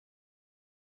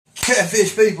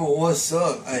Catfish people, what's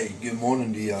up? Hey, good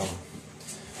morning to y'all.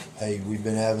 Hey, we've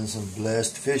been having some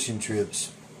blessed fishing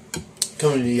trips.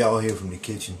 Coming to y'all here from the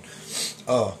kitchen.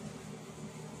 Got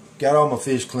all my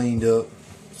fish cleaned up.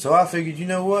 So I figured, you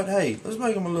know what? Hey, let's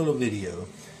make them a little video.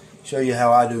 Show you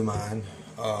how I do mine.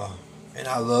 And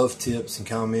I love tips and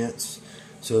comments.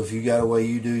 So if you got a way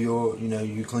you do your,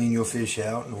 you clean your fish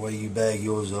out and the way you bag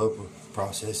yours up or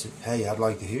process it, hey, I'd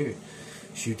like to hear it.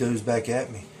 Shoot those back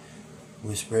at me.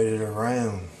 We spread it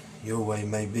around. Your way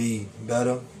may be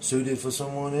better suited for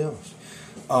someone else.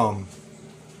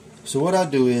 So what I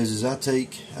do is I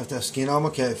take, after I skin all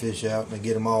my catfish out and I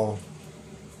get them all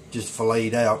just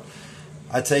filleted out,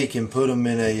 I take and put them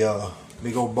in a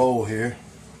big old bowl here.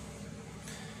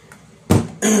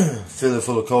 Fill it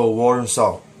full of cold water and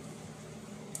salt.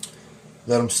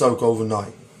 Let them soak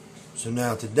overnight. So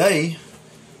now today,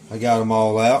 I got them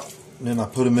all out, and then I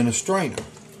put them in a strainer.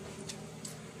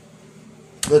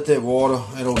 Let that water,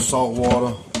 that old salt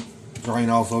water, drain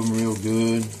off of them real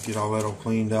good. Get all that all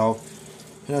cleaned off.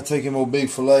 And I take them old big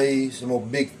fillets, them old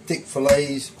big thick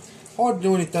fillets. Hard to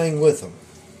do anything with them.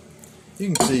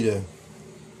 You can see the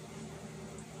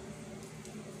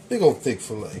big old thick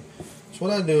fillet. So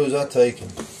what I do is I take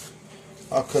and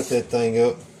I'll cut that thing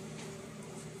up,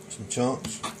 some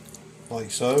chunks,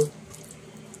 like so.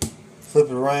 Flip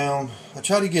it around. I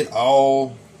try to get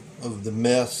all of the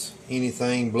mess,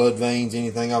 anything, blood veins,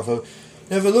 anything off of it.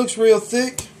 Now if it looks real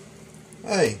thick,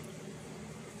 hey,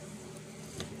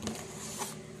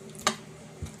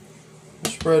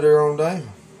 spread her on down.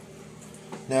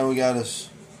 Now we got us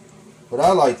what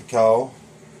I like to call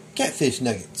catfish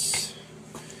nuggets.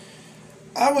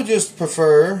 I would just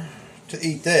prefer to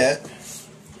eat that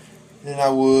than I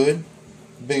would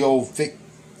big old thick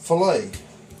fillet.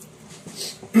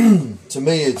 To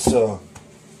me it's a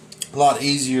lot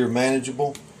easier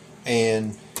manageable,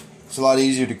 and it's a lot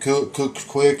easier to cook, cooks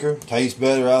quicker, tastes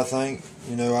better, I think.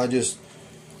 I just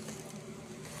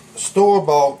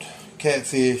store-bought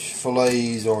catfish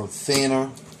fillets are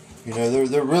thinner.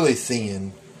 They're really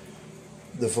thin,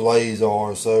 the fillets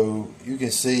are, so you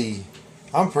can see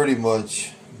I'm pretty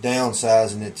much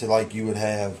downsizing it to like you would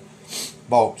have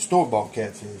store-bought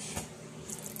catfish,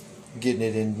 getting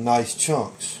it in nice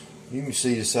chunks. You can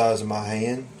see the size of my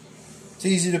hand. It's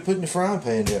easy to put in the frying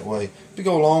pan that way. Big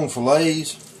old long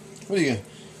fillets,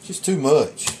 just too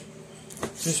much.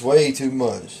 Just way too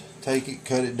much. Take it,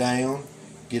 cut it down,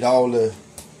 get all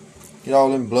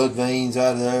them blood veins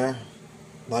out of there.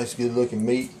 Nice good looking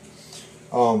meat.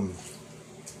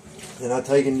 Then I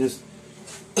take and just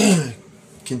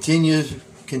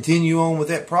continue on with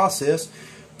that process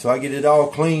till I get it all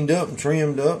cleaned up and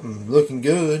trimmed up and looking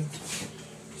good.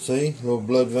 See, little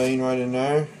blood vein right in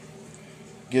there.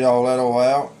 Get all that all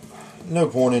out. No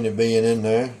point in it being in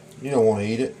there. You don't want to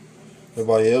eat it.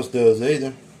 Nobody else does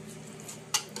either.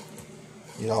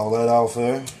 Get all that off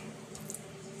there.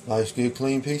 Nice good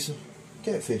clean piece of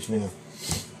catfish now.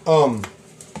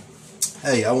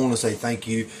 Hey, I want to say thank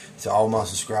you to all my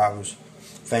subscribers,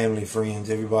 family, friends,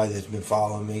 everybody that's been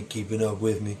following me, keeping up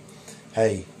with me.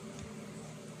 Hey,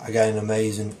 I got an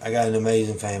amazing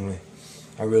family.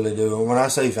 I really do. And when I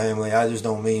say family, I just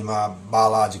don't mean my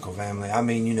biological family. I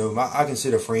mean, I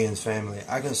consider friends family.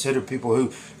 I consider people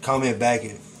who comment back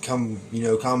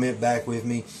with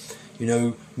me,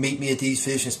 meet me at these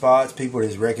fishing spots, people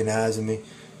that's recognizing me,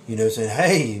 saying,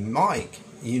 hey, Mike,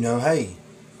 hey,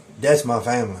 that's my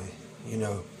family.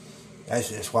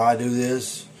 That's why I do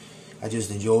this. I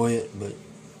just enjoy it. But,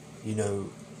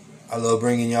 I love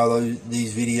bringing y'all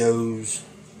these videos.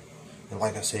 And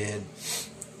like I said,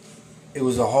 it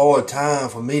was a hard time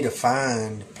for me to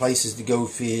find places to go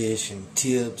fish and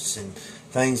tips and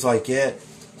things like that.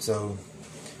 So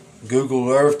Google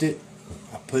Earthed it.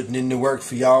 I'm putting in the work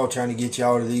for y'all, trying to get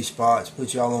y'all to these spots,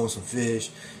 put y'all on some fish,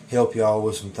 help y'all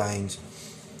with some things.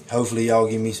 Hopefully y'all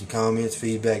give me some comments,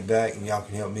 feedback back, and y'all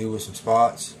can help me with some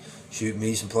spots. Shoot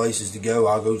me some places to go.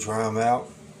 I'll go try them out.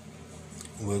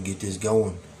 We'll get this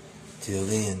going. Till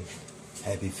then,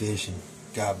 happy fishing.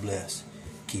 God bless.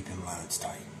 Keep them lines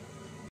tight.